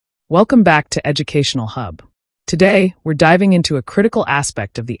Welcome back to Educational Hub. Today, we're diving into a critical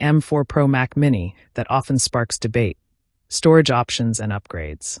aspect of the M4 Pro Mac Mini that often sparks debate: storage options and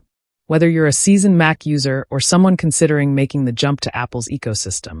upgrades. Whether you're a seasoned Mac user or someone considering making the jump to Apple's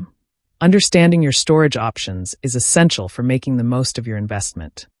ecosystem, understanding your storage options is essential for making the most of your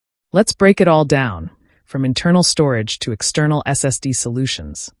investment. Let's break it all down, from internal storage to external SSD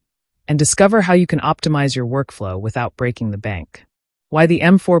solutions, and discover how you can optimize your workflow without breaking the bank. Why the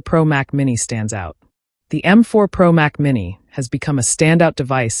M4 Pro Mac Mini stands out. The M4 Pro Mac Mini has become a standout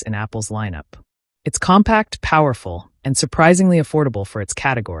device in Apple's lineup. It's compact, powerful, and surprisingly affordable for its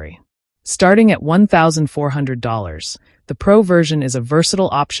category. Starting at $1,400, the Pro version is a versatile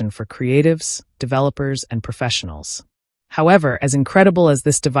option for creatives, developers, and professionals. However, as incredible as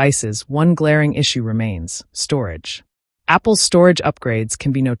this device is, one glaring issue remains: storage. Apple's storage upgrades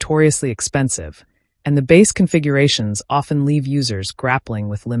can be notoriously expensive, and the base configurations often leave users grappling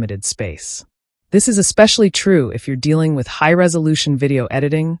with limited space. This is especially true if you're dealing with high-resolution video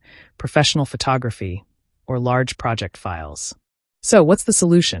editing, professional photography, or large project files. So, what's the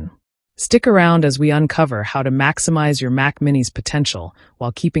solution? Stick around as we uncover how to maximize your Mac Mini's potential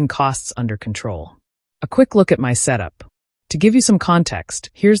while keeping costs under control. A quick look at my setup. To give you some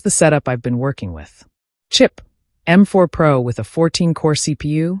context, here's the setup I've been working with. Chip: M4 Pro with a 14-core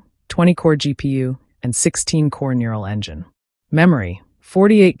CPU, 20-core GPU, and 16-core neural engine. Memory: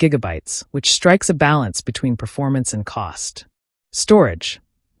 48 gigabytes, which strikes a balance between performance and cost. Storage: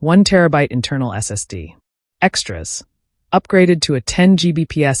 1 terabyte internal SSD. Extras: upgraded to a 10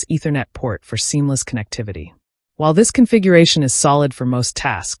 Gbps Ethernet port for seamless connectivity. While this configuration is solid for most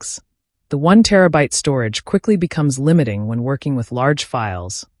tasks, the 1 terabyte storage quickly becomes limiting when working with large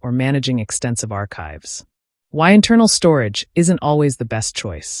files or managing extensive archives. Why internal storage isn't always the best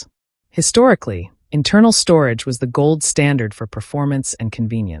choice. Historically, internal storage was the gold standard for performance and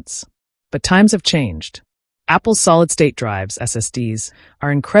convenience. But times have changed. Apple's solid-state drives, SSDs, are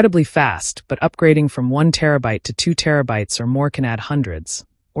incredibly fast, but upgrading from 1 terabyte to 2 terabytes or more can add hundreds,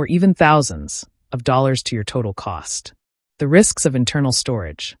 or even thousands, of dollars to your total cost. The risks of internal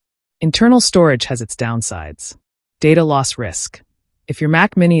storage. Internal storage has its downsides. Data loss risk. If your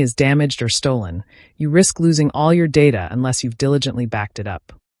Mac Mini is damaged or stolen, you risk losing all your data unless you've diligently backed it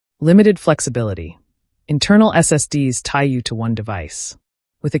up. Limited flexibility. Internal SSDs tie you to one device.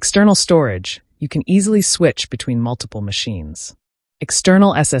 With external storage, you can easily switch between multiple machines.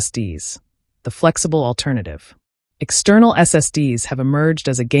 External SSDs, the flexible alternative. External SSDs have emerged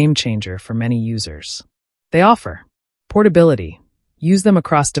as a game changer for many users. They offer portability. Use them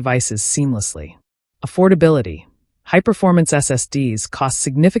across devices seamlessly. Affordability. High-performance SSDs cost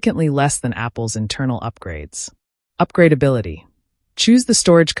significantly less than Apple's internal upgrades. Upgradability. Choose the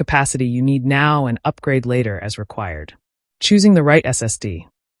storage capacity you need now and upgrade later as required. Choosing the right SSD.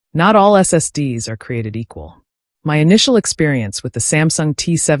 Not all SSDs are created equal. My initial experience with the Samsung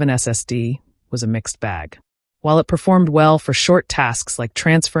T7 SSD was a mixed bag. While it performed well for short tasks like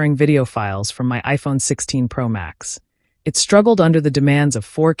transferring video files from my iPhone 16 Pro Max, it struggled under the demands of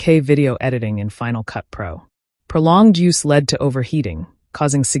 4K video editing in Final Cut Pro. Prolonged use led to overheating,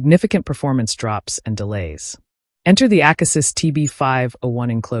 causing significant performance drops and delays. Enter the Acasis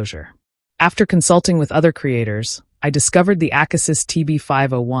TB501 enclosure. After consulting with other creators, I discovered the Acasis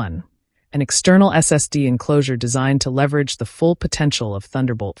TB501, an external SSD enclosure designed to leverage the full potential of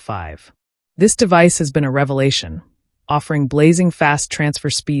Thunderbolt 5. This device has been a revelation, offering blazing fast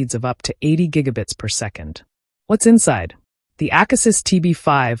transfer speeds of up to 80 gigabits per second. What's inside? The Acasis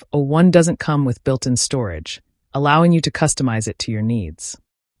TB501 doesn't come with built-in storage, allowing you to customize it to your needs.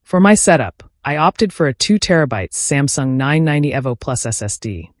 For my setup, I opted for a 2 terabyte Samsung 990 EVO Plus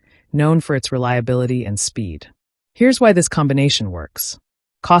SSD, known for its reliability and speed. Here's why this combination works.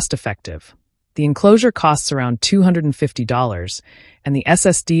 Cost-effective. The enclosure costs around $250, and the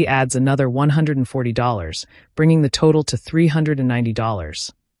SSD adds another $140, bringing the total to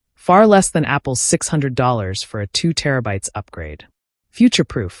 $390. Far less than Apple's $600 for a 2 terabytes upgrade.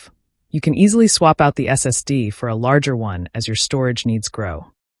 Future-proof. You can easily swap out the SSD for a larger one as your storage needs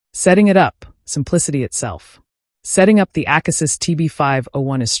grow. Setting it up. Simplicity itself. Setting up the Acasis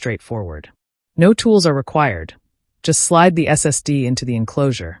TB501 is straightforward. No tools are required. Just slide the SSD into the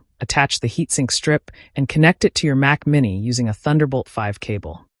enclosure, attach the heatsink strip, and connect it to your Mac Mini using a Thunderbolt 5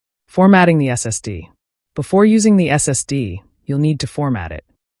 cable. Formatting the SSD. Before using the SSD, you'll need to format it.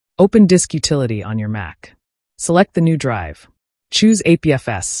 Open Disk Utility on your Mac. Select the new drive. Choose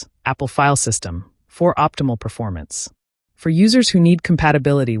APFS, Apple File System, for optimal performance. For users who need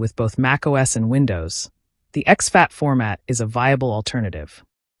compatibility with both macOS and Windows, the exFAT format is a viable alternative.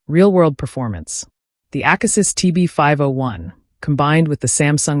 Real-world performance. The Acasis TB501, combined with the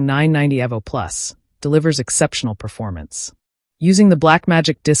Samsung 990 EVO Plus, delivers exceptional performance. Using the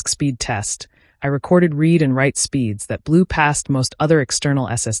Blackmagic disk speed test, I recorded read and write speeds that blew past most other external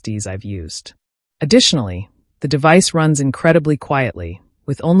SSDs I've used. Additionally, the device runs incredibly quietly,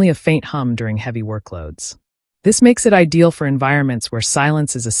 with only a faint hum during heavy workloads. This makes it ideal for environments where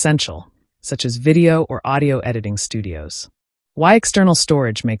silence is essential, such as video or audio editing studios. Why external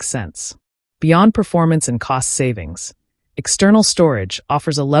storage makes sense. Beyond performance and cost savings, external storage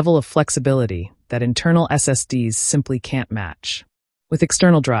offers a level of flexibility that internal SSDs simply can't match. With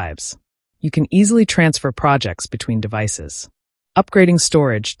external drives, you can easily transfer projects between devices. Upgrading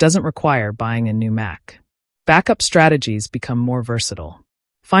storage doesn't require buying a new Mac. Backup strategies become more versatile.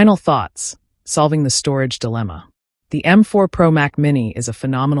 Final thoughts: solving the storage dilemma. The M4 Pro Mac Mini is a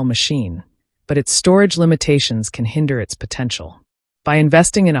phenomenal machine, but its storage limitations can hinder its potential. By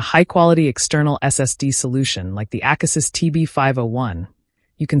investing in a high-quality external SSD solution like the Acasis TB501,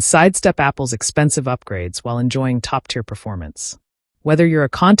 you can sidestep Apple's expensive upgrades while enjoying top-tier performance. Whether you're a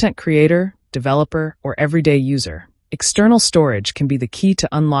content creator, developer, or everyday user, external storage can be the key to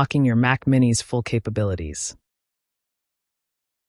unlocking your Mac Mini's full capabilities.